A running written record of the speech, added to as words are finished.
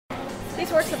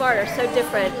These works of art are so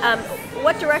different.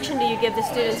 What direction do you give the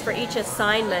students for each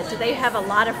assignment? Do they have a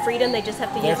lot of freedom? They just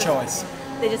have to Their choice.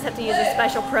 They just have to use a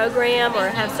special program or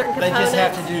have certain components? They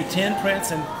just have to do 10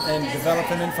 prints and develop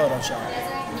them in Photoshop.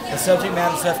 The subject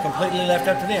matter stuff completely left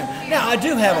up to them. Now, I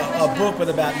do have a book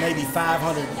with about maybe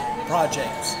 500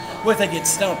 projects. Well, if they get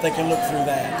stumped, they can look through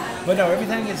that. But no,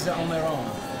 everything is on their own.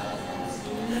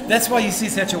 That's why you see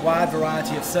such a wide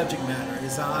variety of subject matter.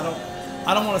 Is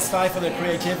I don't want to stifle their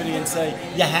creativity and say,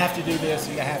 you have to do this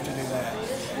or you have to do that.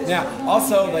 Now,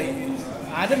 also,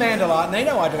 I demand a lot, and they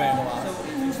know I demand a lot.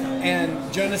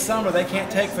 And during the summer, they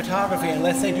can't take photography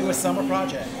unless they do a summer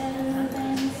project.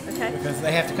 Okay. Because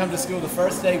they have to come to school the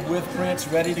first day with prints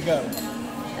ready to go.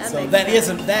 So that is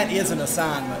an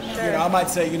assignment. Sure. You know, I might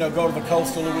say, go to the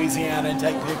coastal Louisiana and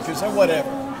take pictures or whatever.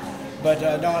 But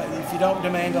no, if you don't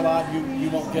demand a lot, you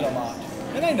won't get a lot.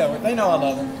 And they know it. They know I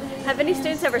love them. Have any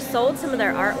students ever sold some of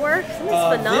their artwork? It's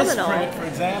phenomenal. This print, for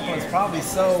example, has probably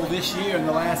sold this year in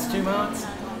the last 2 months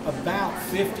about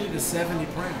 50 to 70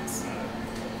 prints.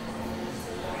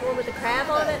 With the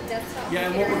crab on it? Yeah,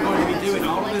 and what we're going to be doing,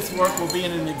 all of this work will be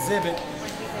in an exhibit,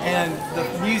 and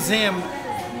the museum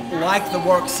liked the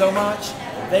work so much,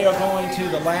 they are going to,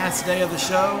 the last day of the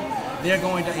show, they're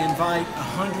going to invite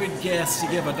 100 guests to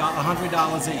give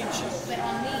 $100 each.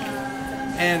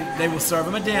 And they will serve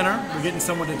them a dinner. We're getting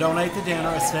someone to donate the dinner,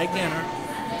 a steak dinner,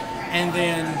 and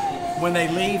then when they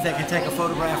leave, they can take a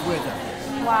photograph with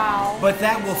them. Wow. But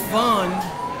that will fund,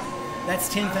 that's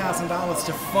 $10,000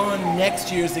 to fund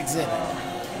next year's exhibit.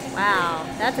 Wow,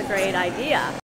 that's a great idea.